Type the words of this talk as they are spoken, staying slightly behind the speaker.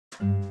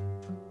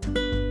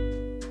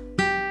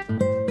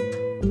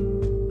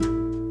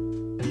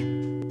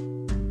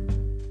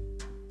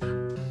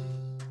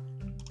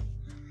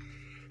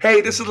Hey,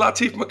 this is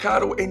Latif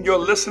Mercado, and you're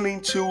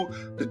listening to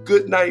the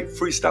Goodnight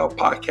Freestyle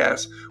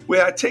podcast,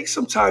 where I take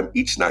some time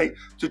each night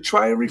to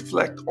try and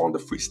reflect on the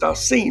freestyle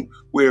scene,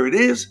 where it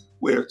is,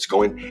 where it's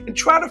going, and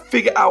try to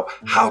figure out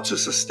how to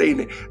sustain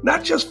it,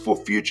 not just for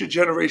future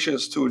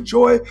generations to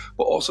enjoy,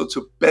 but also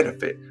to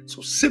benefit.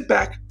 So sit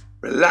back,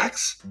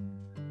 relax,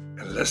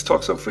 and let's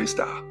talk some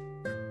freestyle.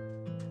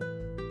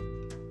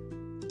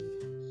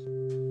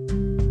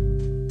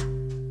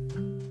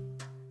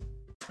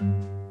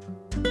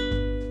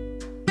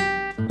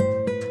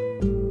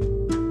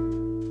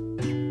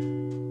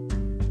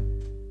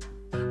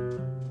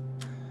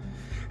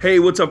 Hey,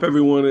 what's up,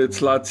 everyone? It's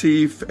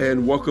Latif,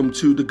 and welcome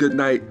to the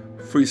Goodnight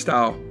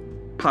Freestyle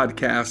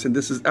podcast. And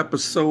this is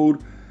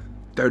episode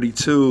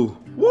 32.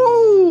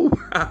 Woo!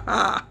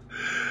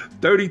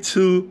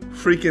 32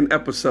 freaking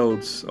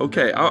episodes.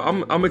 Okay,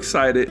 I'm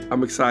excited.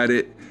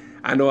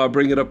 I know I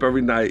bring it up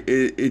every night.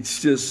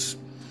 It's just,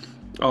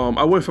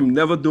 I went from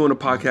never doing a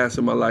podcast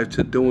in my life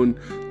to doing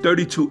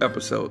 32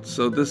 episodes.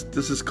 So this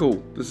is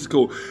cool. This is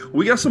cool.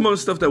 We got some other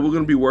stuff that we're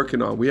going to be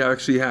working on. We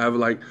actually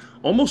have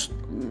almost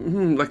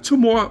two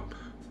more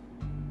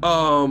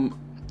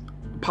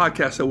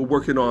podcasts that we're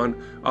working on,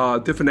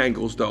 different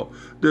angles though.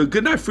 The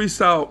Goodnight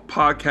Freestyle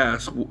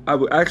podcast, I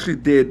actually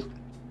did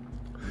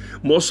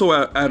more so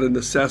out of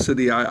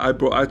necessity.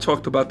 I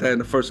talked about that in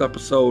the first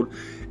episode.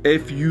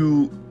 If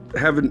you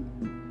haven't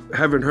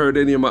heard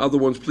any of my other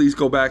ones, please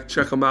go back,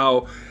 check them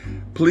out.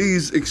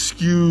 Please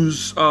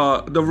excuse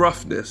the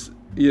roughness.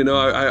 You know,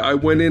 I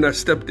went in, I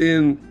stepped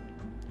in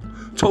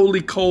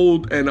totally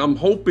cold, and I'm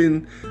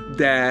hoping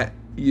that,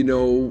 you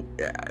know,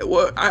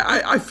 well,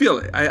 I feel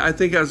it. I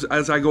think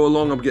as I go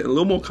along, I'm getting a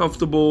little more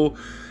comfortable.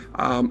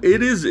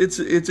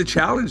 It's a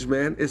challenge,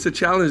 man. It's a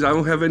challenge. I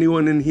don't have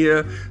anyone in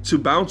here to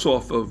bounce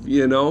off of,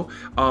 you know.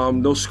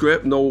 No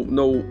script, no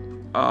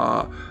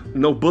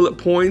bullet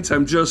points.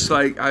 I'm just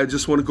like, I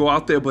just want to go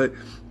out there, but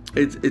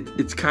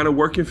it's kind of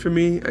working for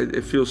me.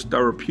 It feels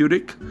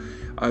therapeutic.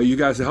 You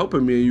guys are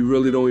helping me, and you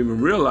really don't even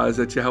realize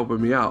that you're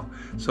helping me out.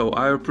 So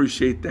I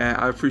appreciate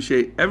that. I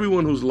appreciate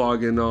everyone who's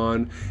logging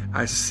on.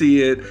 I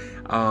see it.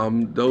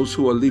 Those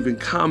who are leaving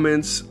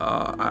comments,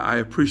 I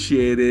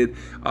appreciate it.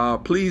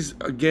 Please,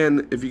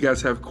 again, if you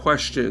guys have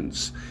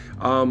questions,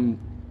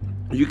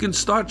 you can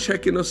start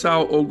checking us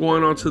out or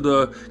going on to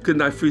the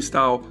Goodnight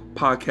Freestyle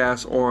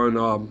podcast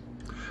on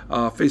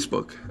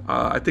Facebook.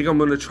 I think I'm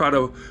going to try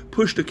to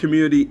push the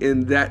community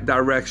in that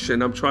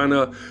direction. I'm trying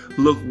to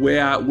look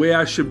where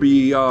I should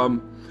be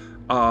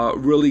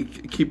really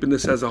keeping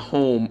this as a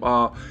home.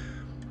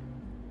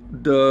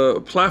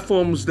 The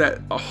platforms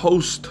that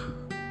host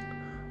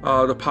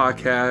the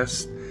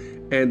podcast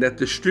and that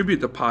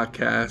distribute the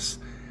podcast,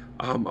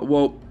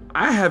 well,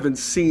 I haven't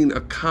seen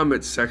a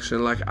comment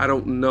section. Like, I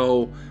don't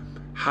know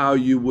how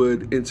you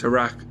would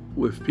interact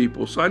with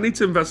people. So I need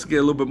to investigate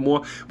a little bit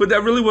more, but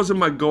that really wasn't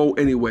my goal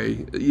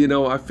anyway. You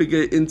know, I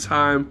figured in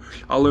time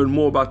I'll learn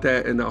more about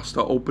that, and I'll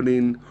start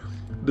opening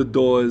the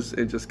doors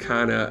and just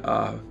kind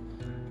of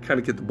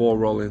get the ball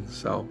rolling.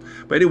 So,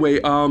 but anyway,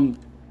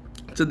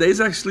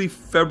 today's actually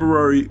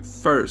February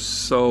 1st.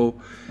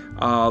 So,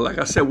 like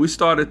I said, we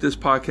started this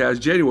podcast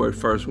January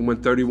 1st. We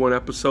went 31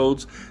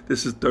 episodes.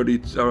 This is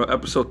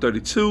episode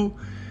 32.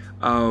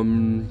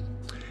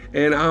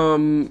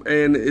 And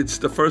it's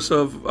the 1st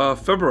of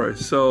February,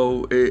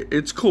 so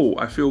it's cool.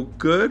 I feel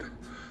good.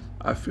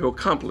 I feel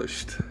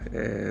accomplished,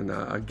 and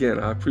again,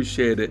 I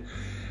appreciate it.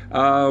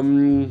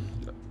 And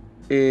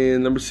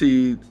let me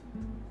see.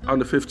 On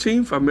the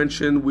 15th, I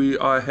mentioned we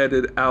are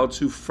headed out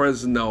to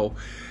Fresno.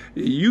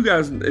 You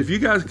guys, if you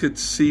guys could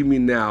see me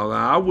now,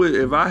 I would.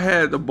 If I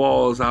had the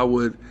balls, I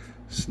would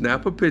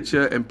snap a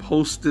picture and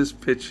post this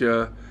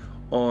picture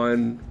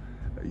on,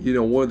 you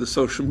know, one of the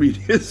social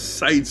media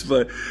sites,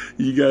 but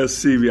you guys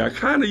see me. I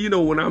kind of, you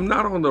know, when I'm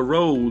not on the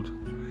road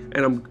and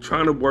I'm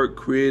trying to work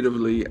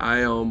creatively, I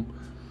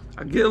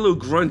get a little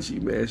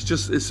grungy, man.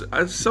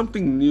 It's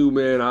something new,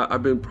 man.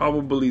 I've been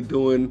probably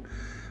doing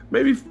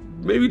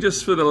maybe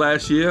just for the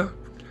last year,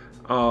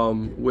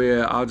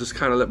 where I'll just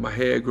kind of let my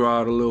hair grow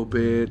out a little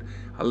bit.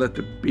 I let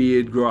the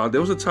beard grow out.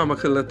 There was a time I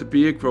couldn't let the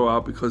beard grow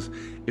out because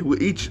it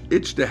would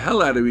itch the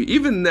hell out of me.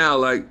 Even now,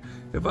 like,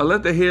 if I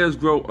let the hairs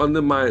grow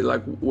under my,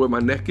 like, where my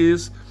neck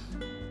is,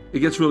 it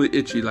gets really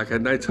itchy. Like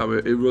at nighttime,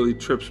 it really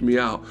trips me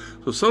out.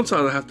 So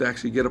sometimes I have to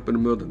actually get up in the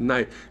middle of the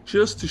night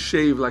just to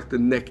shave like the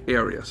neck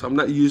area. So I'm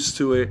not used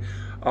to it.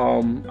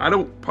 I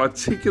don't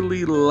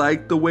particularly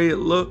like the way it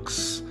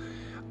looks.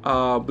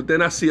 But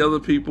then I see other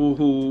people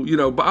who, you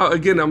know, but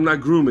again, I'm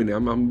not grooming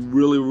them. I'm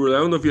really, I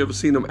don't know if you ever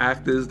seen them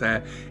actors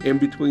that in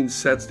between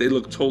sets, they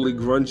look totally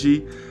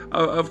grungy.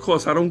 Of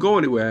course, I don't go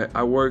anywhere.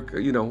 I work,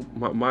 you know,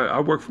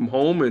 I work from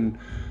home, and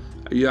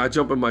I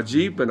jump in my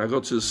Jeep and I go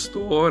to the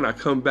store and I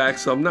come back.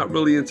 So I'm not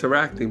really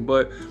interacting.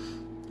 But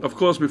of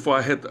course, before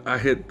I hit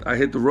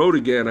the road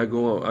again, I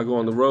go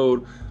on the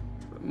road.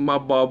 My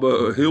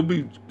barber, he'll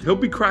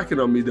be cracking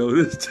on me though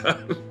this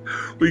time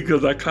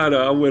because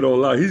I went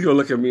online. He's gonna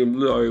look at me and be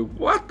like,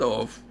 "What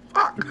the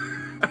fuck?"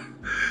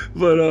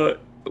 But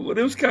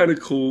it was kind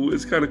of cool.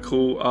 It's kind of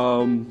cool.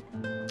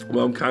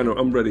 Well,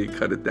 I'm ready to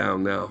cut it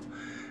down now,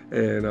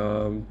 and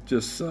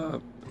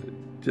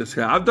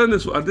yeah. I've done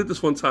this. I did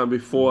this one time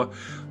before.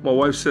 My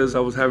wife says I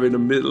was having a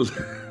midlife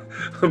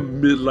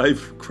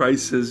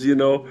crisis.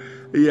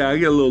 Yeah, I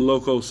get a little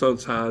loco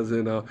sometimes,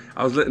 and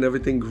I was letting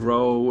everything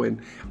grow,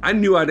 and I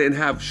knew I didn't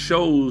have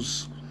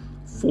shows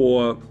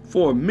for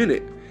a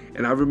minute.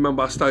 And I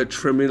remember I started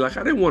trimming. Like,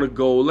 I didn't want to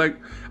go. Like,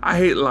 I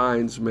hate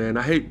lines, man.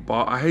 I hate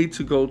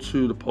to go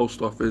to the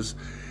post office.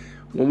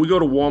 When we go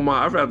to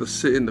Walmart, I'd rather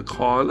sit in the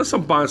car, unless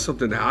I'm buying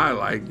something that I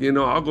like.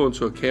 I'll go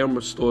into a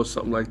camera store,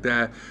 something like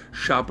that,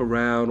 shop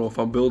around, or if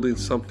I'm building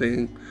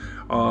something,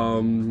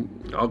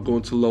 I'll go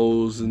into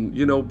Lowe's, and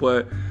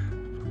but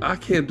I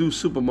can't do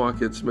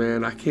supermarkets,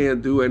 man. I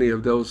can't do any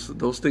of those.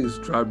 Those things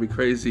drive me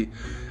crazy.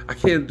 I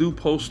can't do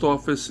post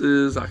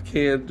offices. I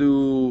can't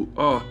do,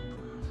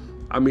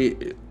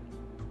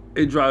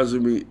 it drives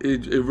me,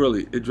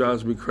 it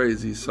drives me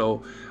crazy.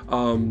 So,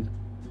 and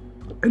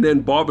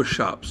then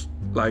barbershops,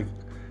 like,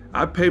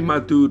 I pay my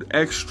dude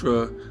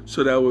extra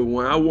so that way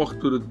when I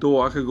walk through the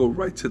door, I can go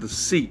right to the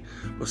seat.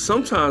 But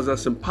sometimes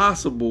that's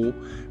impossible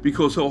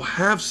because he'll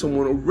have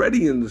someone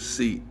already in the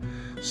seat.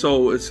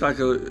 So it's like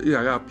I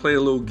gotta play a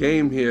little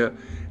game here,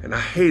 and I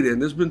hate it.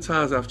 And there's been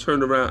times I've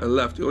turned around and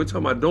left. The only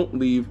time I don't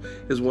leave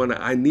is when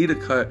I need a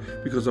cut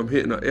because I'm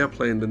hitting an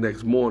airplane the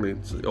next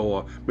morning,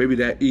 or maybe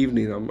that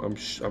evening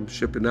I'm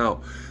shipping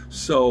out.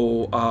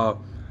 So,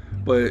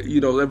 but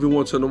every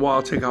once in a while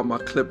I'll take out my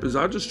clippers.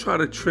 I'll just try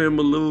to trim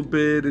a little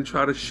bit and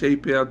try to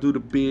shape it. I'll do the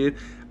beard.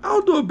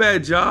 I'll do a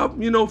bad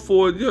job,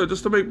 for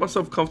just to make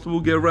myself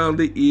comfortable, get around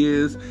the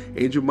ears.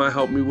 Angel might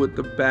help me with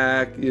the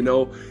back,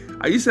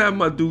 I used to have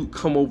my dude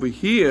come over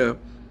here,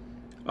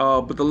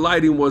 but the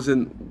lighting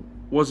wasn't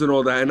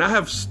all that. And I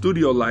have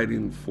studio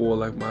lighting for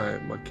like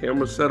my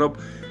camera setup,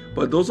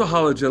 but those are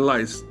halogen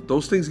lights.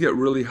 Those things get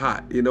really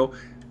hot,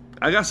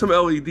 I got some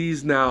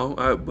LEDs now,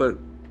 but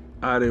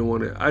I didn't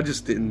want it. I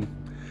just didn't.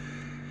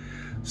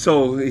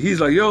 So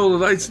he's like, yo, the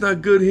light's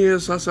not good here.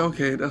 So I said,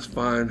 okay, that's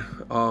fine.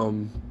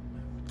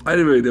 I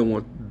didn't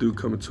want dude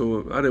coming to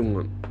it. I didn't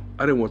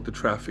want the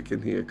traffic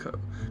in here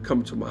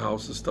coming to my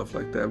house and stuff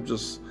like that.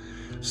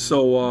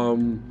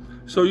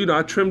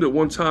 I trimmed it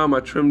one time. I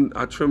trimmed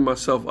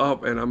myself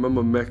up, and I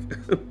remember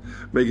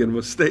making a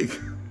mistake.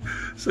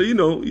 So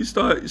you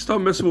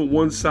start messing with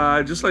one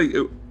side, just like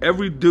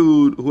every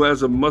dude who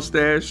has a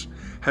mustache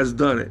has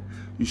done it.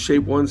 You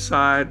shape one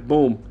side,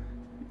 boom,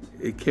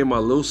 it came out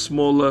a little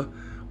smaller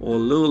or a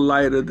little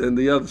lighter than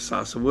the other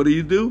side. So what do?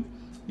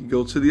 You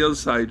go to the other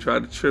side, you try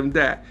to trim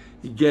that.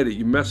 You get it,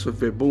 you mess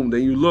with it, boom.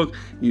 Then you look,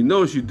 you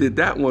notice you did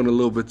that one a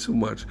little bit too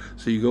much.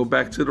 So you go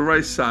back to the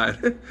right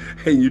side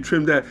and you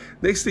trim that.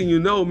 Next thing you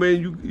know,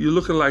 man, you're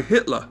looking like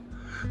Hitler.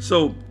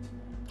 So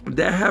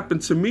that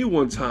happened to me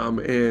one time,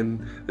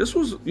 and this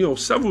was,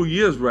 several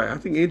years back. I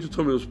think Angel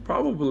told me it was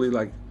probably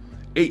like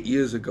 8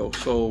 years ago.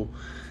 So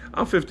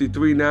I'm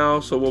 53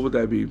 now, so what would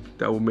that be?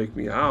 That would make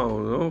me, I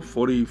don't know,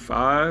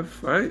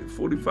 45, right?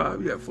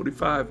 45, yeah,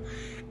 45.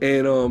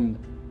 And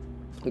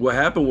what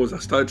happened was I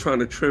started trying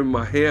to trim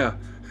my hair,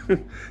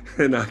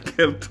 and I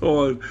kept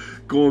on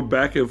going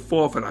back and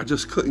forth, and I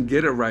just couldn't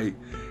get it right.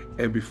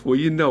 And before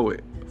you know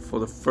it, for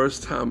the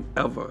first time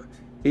ever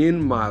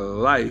in my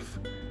life,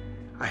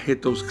 I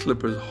hit those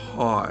clippers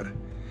hard,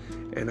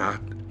 and I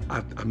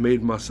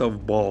made myself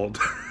bald.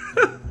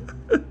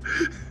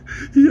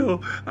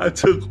 I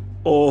took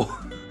all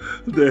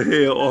the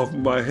hair off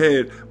my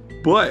head,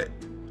 but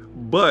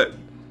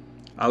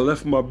I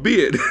left my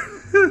beard,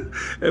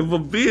 and my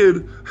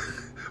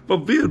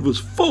beard was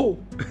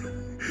full.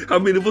 I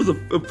mean, it was a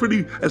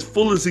pretty, as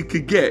full as it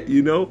could get,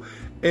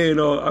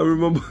 And I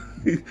remember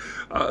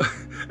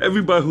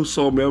everybody who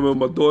saw me, I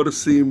remember my daughter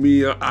seeing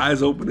me, her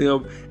eyes opening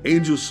up.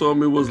 Angel saw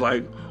me, was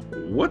like,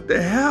 what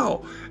the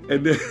hell?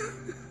 And then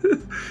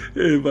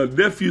and my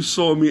nephew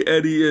saw me,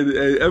 Eddie, and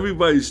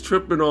everybody's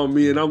tripping on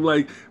me. And I'm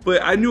like,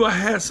 but I knew I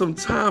had some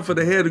time for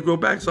the hair to grow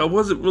back, so I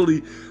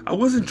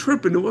wasn't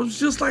tripping. It was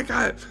just like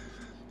I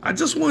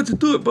just wanted to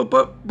do it.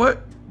 But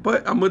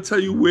I'm going to tell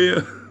you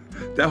where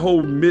that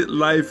whole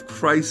midlife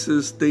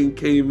crisis thing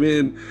came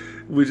in,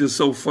 which is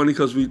so funny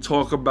because we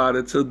talk about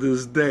it to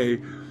this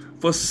day.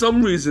 For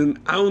some reason,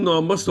 I don't know,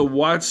 I must have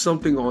watched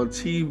something on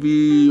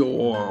TV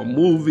or a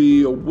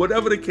movie or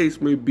whatever the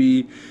case may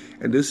be.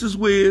 And this is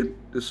weird.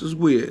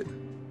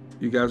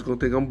 You guys gonna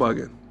think I'm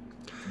bugging.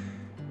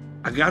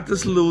 I got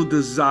this little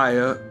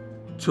desire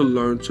to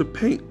learn to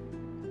paint.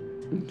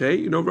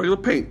 Okay, regular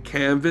paint,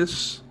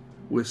 canvas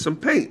with some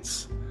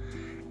paints.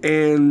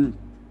 And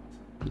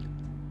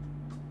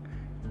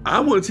I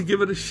wanted to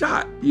give it a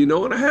shot,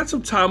 and I had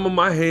some time on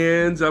my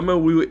hands. I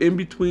remember we were in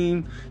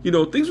between,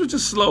 things were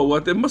just slow.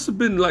 It must have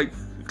been like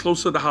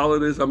close to the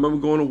holidays. I remember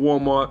going to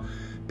Walmart,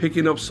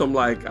 picking up some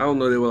they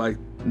were like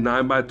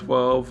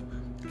 9x12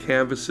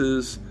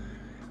 canvases.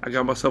 I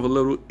got myself a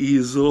little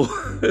easel.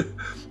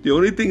 The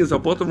only thing is I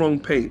bought the wrong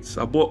paints.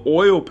 I bought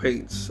oil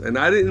paints, and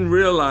I didn't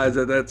realize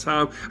at that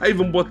time. I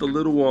even bought the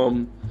little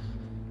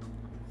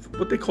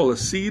what they call a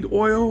seed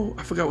oil.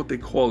 I forgot what they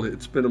call it.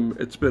 It's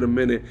been a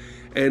minute,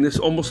 and it's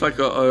almost like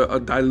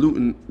a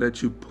dilutant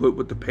that you put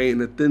with the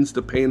paint, and it thins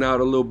the paint out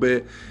a little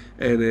bit,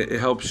 and it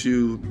helps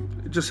you.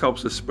 It just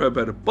helps it spread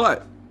better.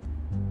 But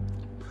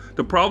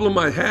the problem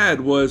I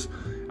had was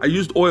I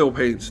used oil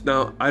paints.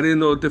 Now, I didn't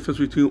know the difference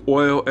between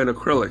oil and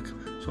acrylic.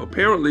 So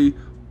apparently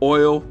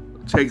oil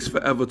takes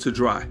forever to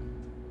dry.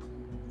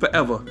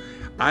 Forever.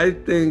 I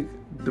think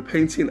the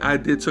painting I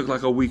did took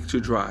like a week to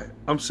dry.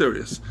 I'm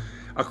serious.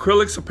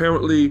 Acrylics,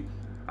 apparently,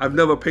 I've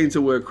never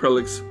painted with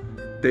acrylics.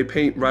 They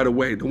paint right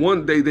away.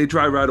 They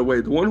dry right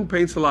away. The one who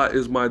paints a lot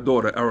is my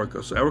daughter,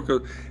 Erica. So Erica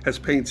has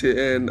painted,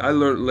 and I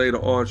learned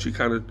later on, she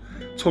kind of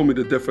told me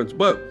the difference.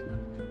 But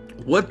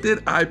what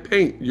did I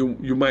paint,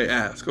 you might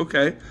ask?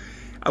 Okay.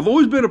 I've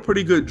always been a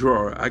pretty good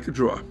drawer. I could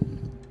draw.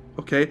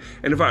 Okay.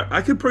 And if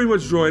I could pretty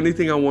much draw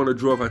anything I want to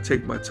draw if I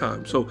take my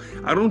time. So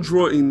I don't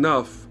draw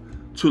enough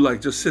to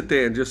like just sit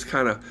there and just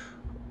kind of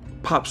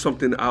pop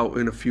something out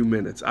in a few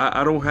minutes.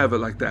 I don't have it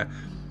like that.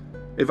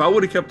 If I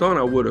would have kept on,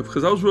 I would have,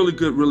 because I was really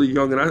good, really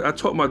young, and I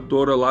taught my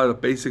daughter a lot of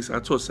the basics. I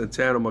taught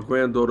Santana, my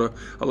granddaughter,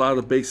 a lot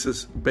of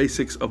the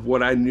basics of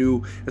what I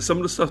knew, and some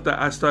of the stuff that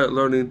I started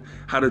learning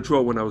how to draw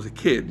when I was a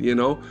kid, you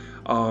know,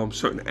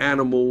 certain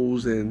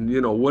animals and,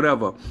 you know,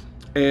 whatever.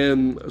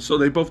 And so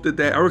they both did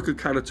that. Erica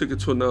kind of took it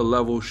to another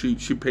level. She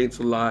paints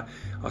a lot.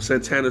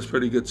 Santana's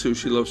pretty good too.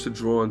 She loves to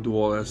draw and do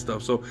all that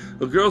stuff. So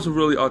the girls are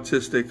really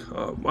artistic.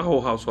 My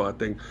whole household, I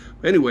think.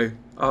 Anyway,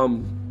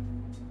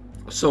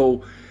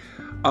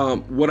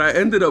 what I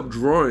ended up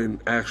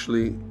drawing,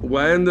 actually,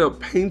 what I ended up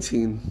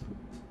painting,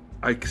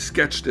 I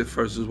sketched it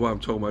first, is what I'm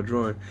talking about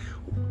drawing,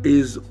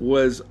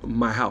 was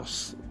my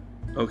house,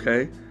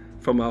 okay,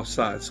 from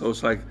outside. So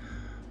it's like,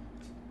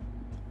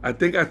 I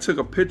think I took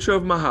a picture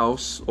of my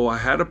house, or I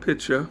had a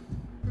picture,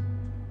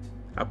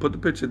 I put the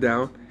picture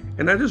down,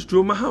 and I just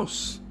drew my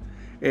house.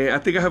 And I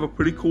think I have a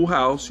pretty cool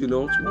house, you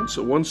know, it's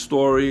one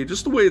story,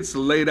 just the way it's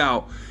laid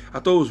out. I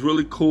thought it was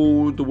really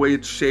cool, the way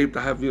it's shaped.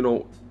 I have, you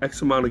know,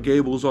 X amount of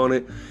gables on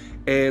it,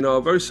 and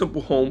a very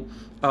simple home.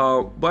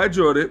 But I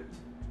drew it,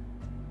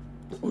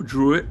 or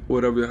drew it,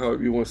 whatever,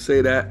 however you want to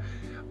say that.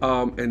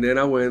 And then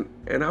I went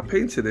and I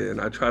painted it, and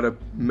I try to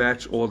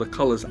match all the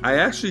colors. I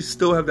actually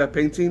still have that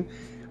painting.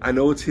 I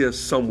know it's here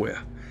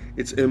somewhere.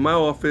 It's in my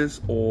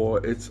office,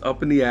 or it's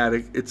up in the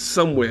attic. It's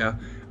somewhere.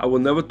 I will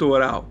never throw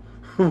it out.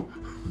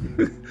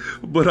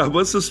 But I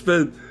must have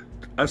spent,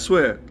 I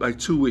swear, like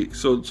 2 weeks.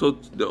 So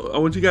I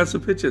want you guys to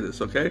picture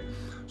this, okay?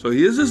 So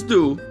here's this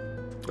dude,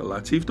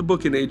 Latif, the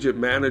booking agent,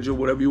 manager,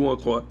 whatever you want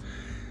to call it,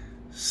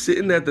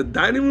 sitting at the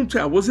dining room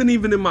table. I wasn't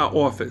even in my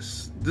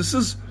office.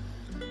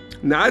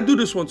 Now I do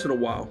this once in a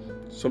while.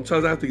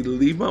 Sometimes I have to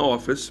leave my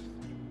office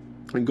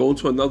and go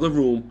into another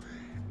room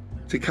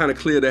to kind of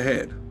clear the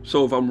head.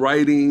 So if I'm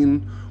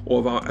writing,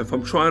 or if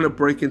I'm trying to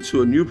break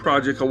into a new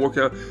project I'm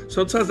working on,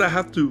 sometimes I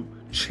have to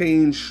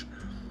change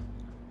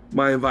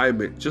my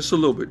environment just a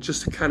little bit,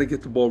 just to kind of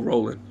get the ball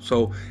rolling.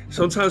 So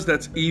sometimes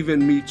that's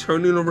even me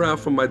turning around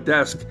from my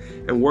desk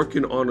and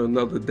working on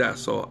another desk.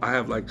 So I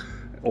have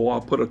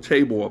I'll put a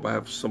table up. I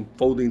have some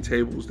folding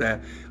tables that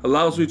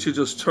allows me to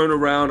just turn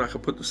around. I can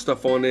put the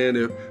stuff on there.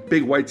 They're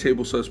big white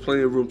tables, so there's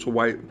plenty of room to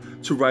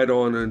write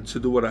on and to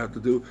do what I have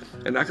to do.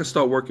 And I can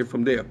start working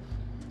from there.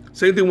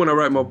 Same thing when I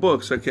write my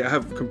books. Okay, I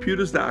have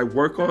computers that I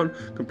work on,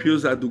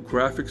 computers that I do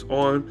graphics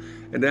on,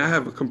 and then I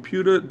have a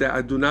computer that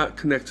I do not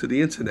connect to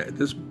the internet.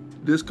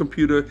 This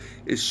computer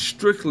is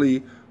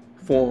strictly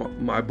for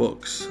my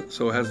books.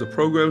 So it has the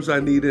programs I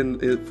need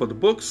for the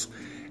books,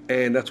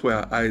 and that's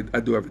where I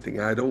do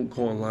everything. I don't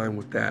go online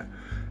with that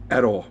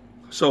at all.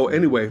 So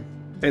anyway,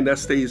 and that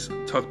stays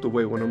tucked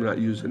away when I'm not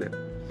using it.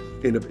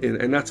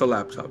 And that's a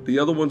laptop. The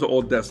other ones are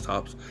all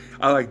desktops.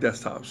 I like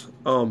desktops.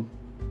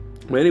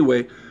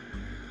 Anyway,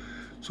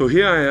 so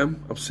here I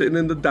am. I'm sitting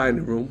in the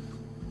dining room.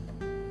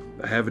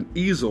 I have an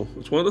easel.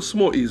 It's one of the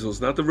small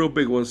easels, not the real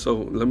big one. So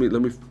let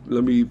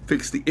me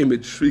fix the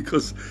image,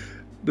 because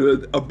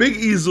a big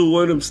easel,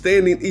 one of them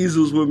standing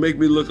easels, would make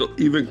me look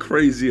even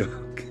crazier.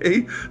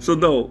 Okay, so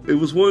no, it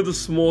was one of the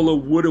smaller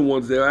wooden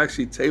ones. They're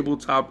actually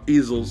tabletop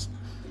easels.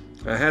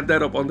 I had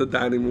that up on the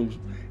dining room,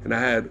 and I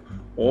had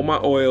all my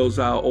oils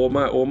out, all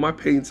my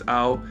paints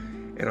out,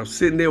 and I'm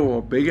sitting there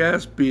with my big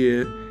ass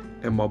beard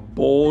and my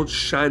bald,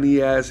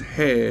 shiny ass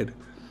head,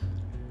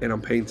 and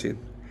I'm painting.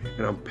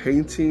 And I'm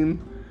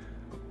painting.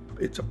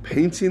 It's a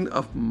painting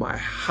of my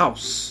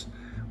house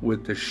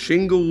with the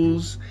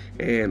shingles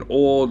and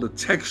all the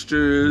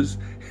textures.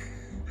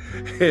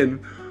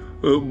 And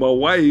my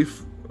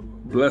wife,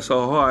 bless her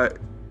heart,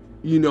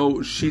 you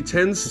know, she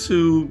tends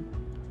to,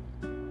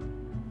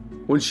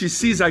 when she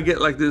sees I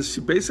get like this,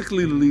 she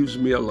basically leaves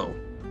me alone.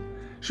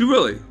 She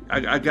really,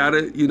 I got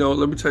it, you know,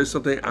 let me tell you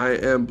something, I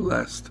am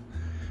blessed,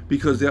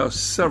 because there are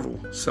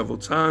several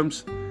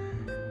times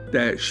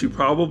that she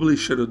probably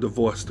should have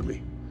divorced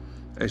me,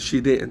 and she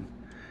didn't.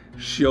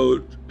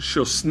 She'll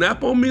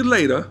snap on me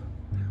later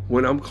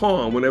when I'm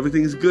calm, when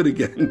everything's good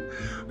again.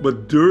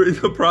 But during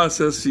the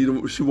process,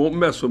 she won't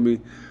mess with me.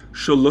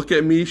 She'll look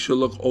at me, she'll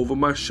look over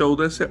my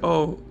shoulder and say,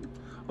 oh,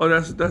 oh,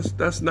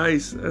 that's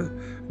nice,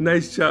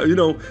 nice job, you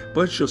know.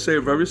 But she'll say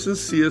it very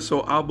sincere,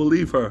 so I'll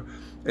believe her.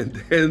 And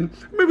then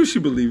maybe she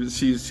believes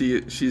she is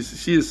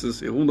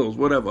sincere. Who knows?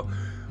 Whatever.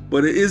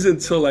 But it isn't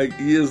until like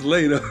years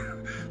later.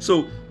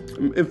 So,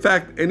 in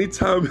fact,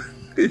 anytime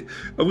I'm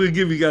gonna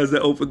give you guys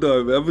that open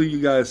door. If ever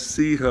you guys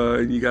see her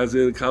and you guys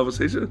are in a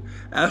conversation,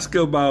 ask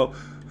her about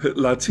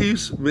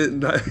Latif's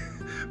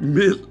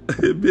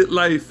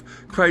midlife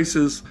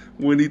crisis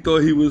when he thought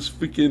he was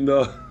freaking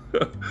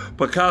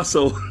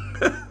Picasso.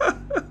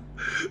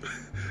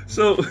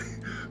 So,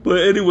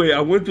 but anyway,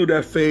 I went through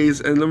that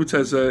phase, and let me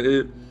tell you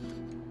something.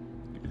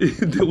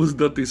 There was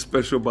nothing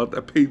special about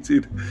that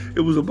painting.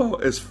 It was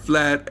about as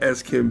flat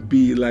as can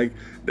be. Like,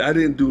 I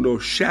didn't do no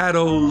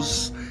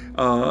shadows.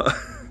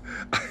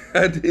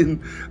 I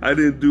didn't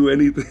do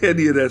any of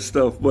that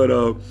stuff. But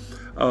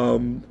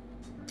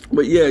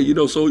yeah, you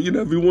know. So, you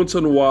know, every once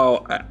in a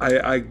while,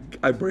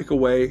 I break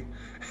away,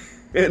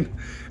 and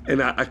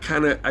I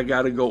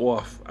gotta go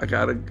off. I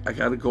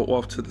gotta go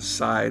off to the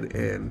side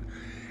and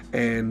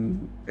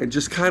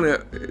just kind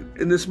of,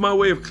 and it's my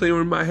way of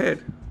clearing my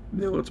head.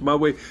 You know, it's my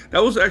way.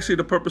 That was actually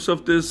the purpose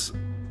of this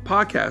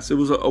podcast. It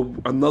was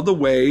another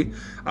way.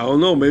 I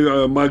don't know. Maybe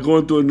am I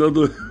going through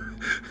another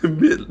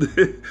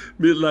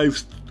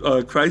midlife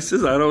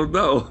crisis? I don't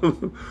know.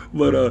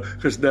 But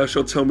because now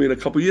she'll tell me in a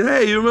couple of years,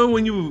 hey, you remember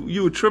when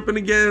you were tripping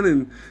again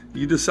and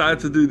you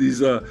decided to do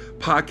these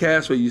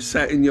podcasts where you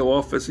sat in your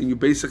office and you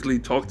basically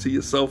talked to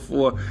yourself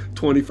for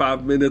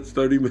 25 minutes,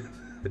 30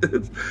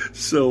 minutes.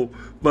 So,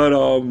 but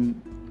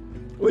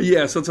well,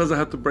 yeah. Sometimes I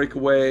have to break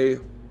away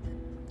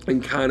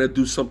and kind of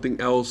do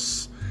something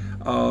else,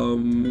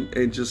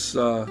 and just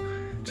to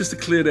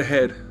clear the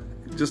head,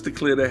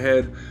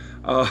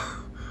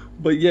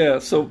 but yeah,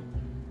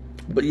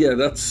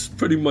 that's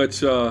pretty much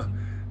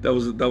that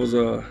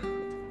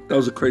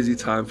was a crazy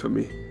time for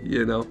me,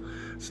 you know.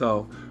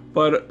 So,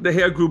 but the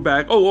hair grew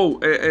back.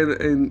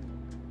 And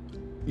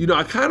you know,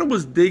 I kind of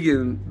was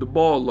digging the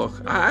bald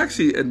look. I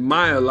actually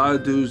admire a lot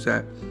of dudes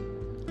that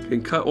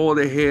can cut all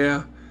their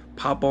hair,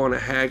 pop on a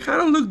hat,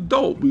 kind of look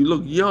dope. You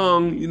look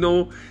young, you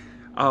know.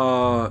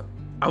 I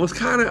was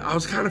kind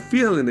of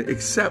feeling it,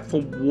 except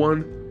for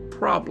one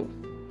problem.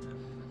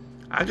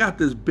 I got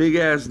this big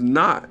ass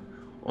knot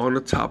on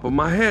the top of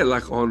my head,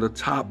 like on the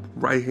top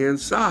right hand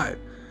side,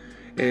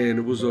 and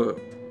it was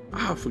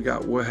I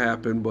forgot what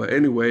happened, but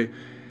anyway,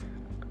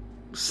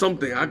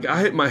 something I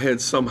hit my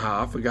head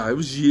somehow. I forgot. It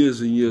was years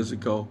and years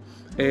ago.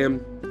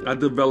 And I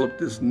developed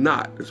this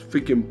knot.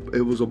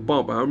 It was a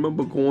bump. I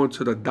remember going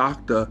to the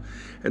doctor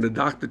and the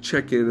doctor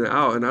checking it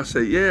out. And I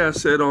said,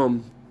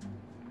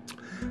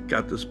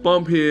 got this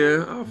bump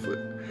here.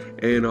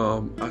 And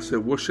I said,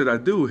 what should I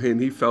do?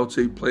 And he felt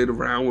it. He played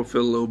around with it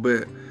a little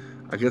bit,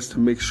 I guess to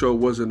make sure it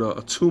wasn't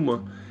a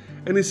tumor.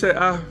 And he said,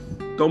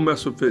 don't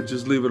mess with it.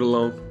 Just leave it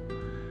alone.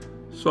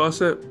 So I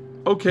said,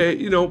 okay,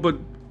 you know, but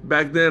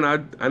back then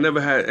I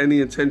never had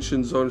any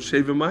intentions on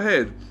shaving my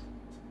head.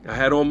 I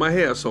had all my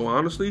hair, so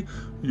honestly,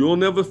 you'll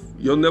never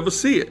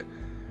see it.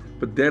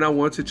 But then I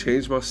wanted to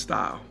change my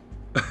style.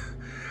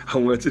 I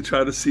wanted to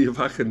try to see if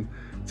I can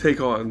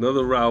take on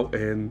another route,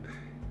 and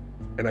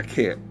I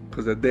can't,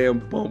 because that damn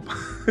bump,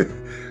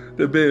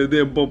 the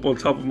damn bump on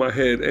top of my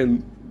head.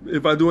 And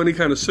if I do any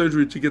kind of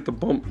surgery to get the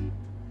bump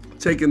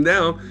taken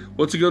down,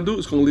 what's it gonna do?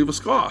 It's gonna leave a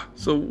scar.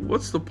 So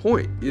what's the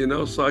point, you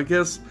know? So I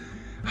guess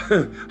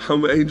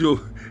I'm an Angel.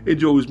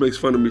 Angel always makes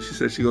fun of me. She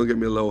said she's gonna get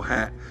me a little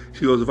hat.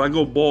 She goes, if I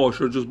go bald,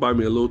 she'll just buy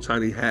me a little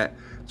tiny hat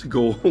to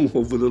go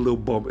over the little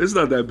bump. It's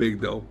not that big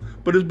though,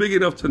 but it's big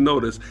enough to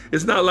notice.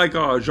 It's not like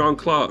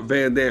Jean-Claude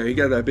Van Damme. He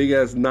got that big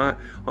ass knot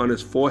on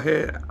his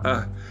forehead.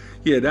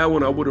 Yeah, that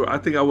one I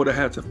think I would have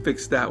had to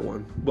fix that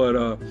one.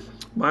 But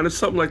mine is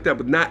something like that,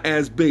 but not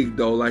as big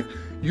though. Like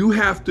you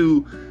have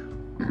to.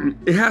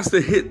 It has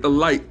to hit the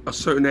light in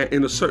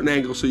a certain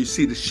angle so you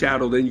see the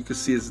shadow. Then you can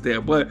see it's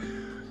there, but.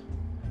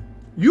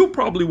 You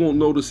probably won't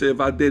notice it if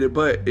I did it,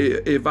 but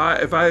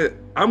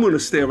I'm gonna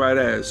stare right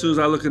at it. As soon as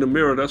I look in the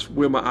mirror, that's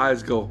where my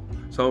eyes go.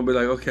 So I'm gonna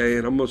be like, okay,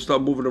 and I'm gonna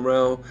start moving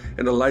around,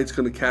 and the light's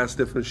gonna cast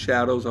different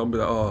shadows. I'm gonna be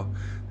like, oh,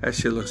 that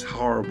shit looks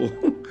horrible,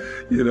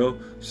 you know.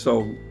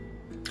 So,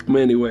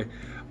 anyway,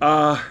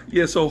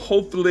 yeah. So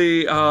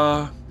hopefully,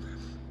 I'm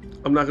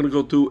not gonna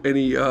go through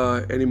any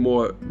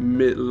more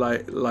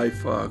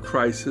midlife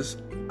crisis.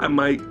 I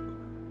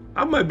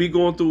might be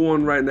going through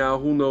one right now.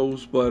 Who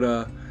knows?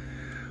 But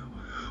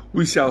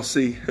we shall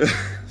see.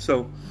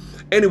 So,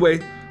 anyway,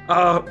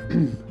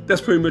 that's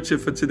pretty much it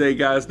for today,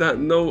 guys. I have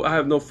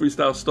no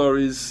freestyle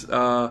stories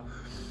to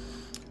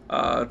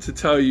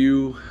tell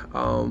you.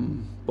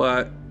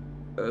 But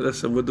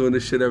listen, we're doing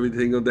this shit every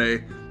single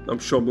day. I'm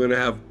sure I'm gonna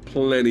have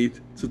plenty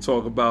to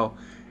talk about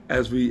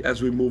as we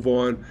move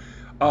on.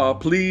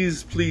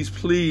 Please,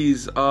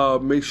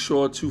 make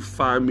sure to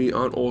find me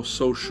on all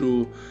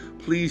social.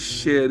 Please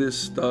share this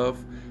stuff.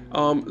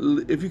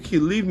 If you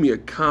can leave me a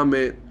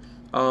comment.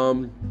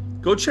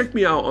 Go check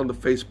me out on the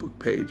Facebook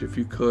page if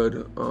you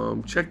could.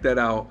 Check that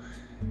out.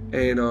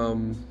 And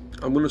I'm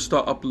gonna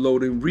start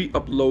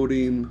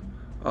re-uploading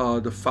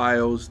the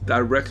files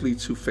directly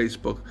to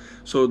Facebook.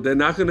 So they're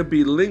not going to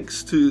be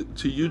links to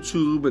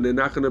YouTube, and they're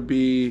not going to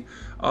be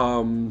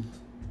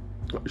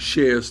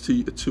shares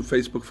to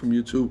Facebook from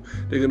YouTube.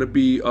 They're going to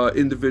be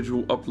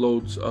individual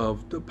uploads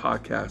of the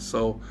podcast.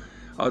 So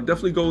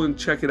definitely go and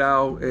check it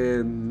out,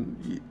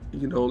 and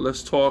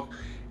let's talk.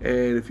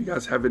 And if you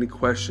guys have any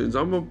questions,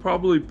 I'm going to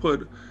probably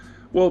put,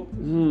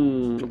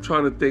 I'm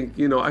trying to think,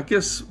 I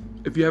guess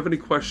if you have any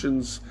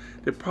questions,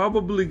 they're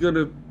probably going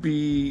to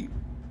be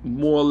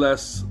more or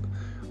less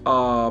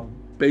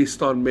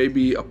based on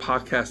maybe a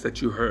podcast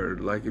that you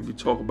heard. Like if you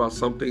talk about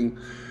something,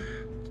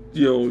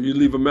 you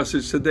leave a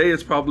message today,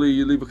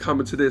 you leave a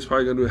comment today, it's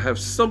probably going to have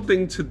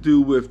something to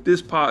do with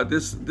this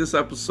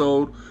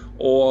episode,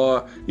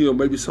 or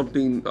maybe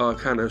something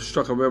kind of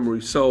struck a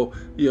memory, so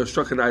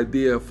struck an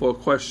idea for a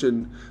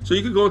question. So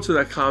you can go into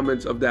that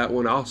comment of that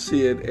one. I'll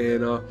see it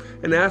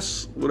and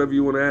ask whatever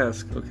you want to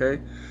ask.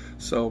 Okay,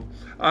 so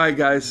all right,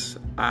 guys,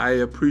 I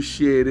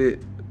appreciate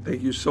it.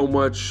 Thank you so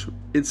much.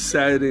 It's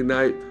Saturday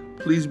night.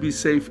 Please be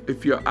safe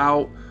if you're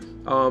out.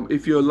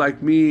 If you're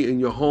like me and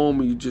you're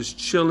home and you're just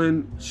chill,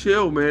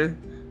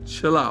 man.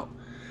 Chill out.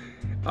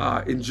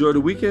 Enjoy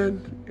the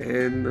weekend.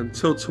 And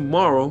until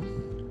tomorrow,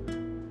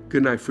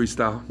 good night,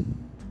 freestyle.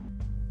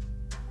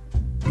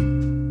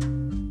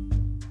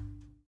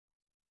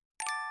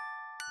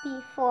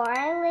 Before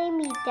I lay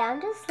me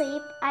down to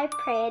sleep, I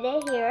pray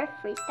to hear a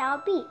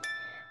freestyle beat.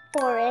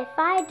 For if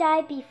I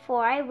die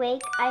before I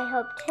wake, I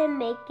hope to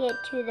make it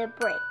to the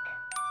break.